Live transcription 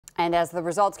And as the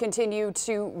results continue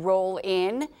to roll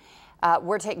in,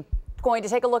 we're going to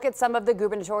take a look at some of the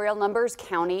gubernatorial numbers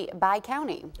county by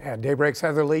county. And Daybreak's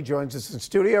Heather Lee joins us in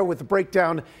studio with the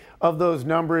breakdown of those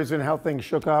numbers and how things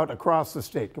shook out across the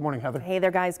state. Good morning, Heather. Hey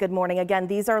there, guys. Good morning. Again,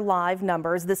 these are live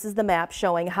numbers. This is the map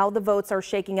showing how the votes are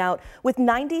shaking out with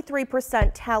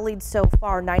 93% tallied so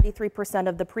far, 93%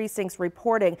 of the precincts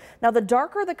reporting. Now, the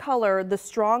darker the color, the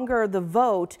stronger the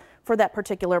vote for that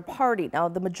particular party. Now,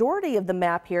 the majority of the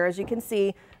map here, as you can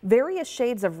see, various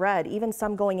shades of red, even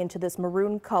some going into this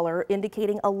maroon color,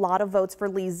 indicating a lot of votes for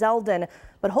Lee Zeldin.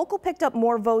 But Hochul picked up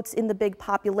more votes in the big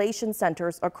population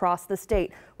centers across the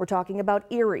state. We're talking about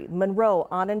Erie, Monroe,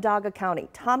 Onondaga County,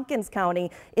 Tompkins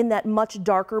County in that much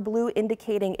darker blue,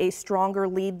 indicating a stronger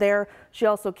lead there. She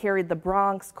also carried the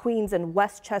Bronx, Queens, and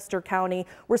Westchester County.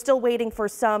 We're still waiting for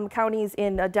some counties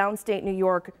in downstate New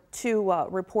York to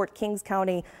report. Kings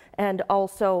County and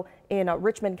also in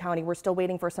Richmond County. We're still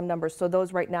waiting for some numbers. So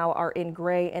those right now are in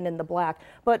gray and in the black.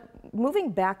 But moving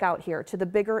back out here to the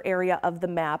bigger area of the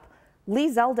map, Lee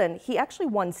Zeldin, he actually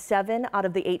won 7 out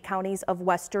of the 8 counties of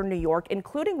western New York,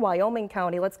 including Wyoming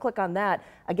County. Let's click on that.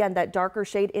 Again, that darker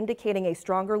shade indicating a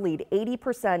stronger lead,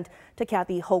 80% to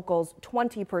Kathy Hochul's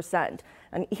 20%.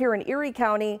 And here in Erie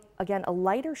County, again, a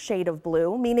lighter shade of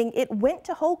blue, meaning it went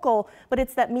to Hochul, but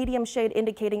it's that medium shade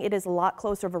indicating it is a lot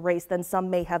closer of a race than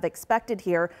some may have expected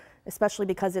here, especially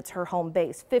because it's her home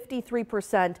base.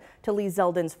 53% to Lee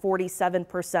Zeldin's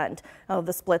 47% of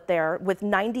the split there, with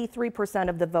 93%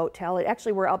 of the vote tally.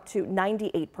 Actually, we're up to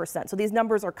 98%. So these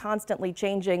numbers are constantly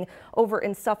changing. Over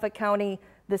in Suffolk County,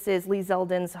 this is Lee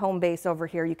Zeldin's home base over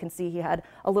here. You can see he had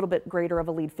a little bit greater of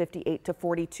a lead, 58 to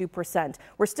 42%.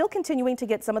 We're still continuing to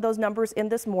get some of those numbers in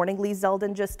this morning. Lee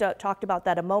Zeldin just talked about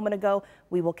that a moment ago.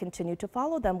 We will continue to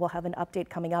follow them. We'll have an update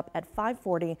coming up at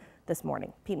 5:40 this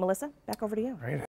morning. Pete, Melissa, back over to you. Right.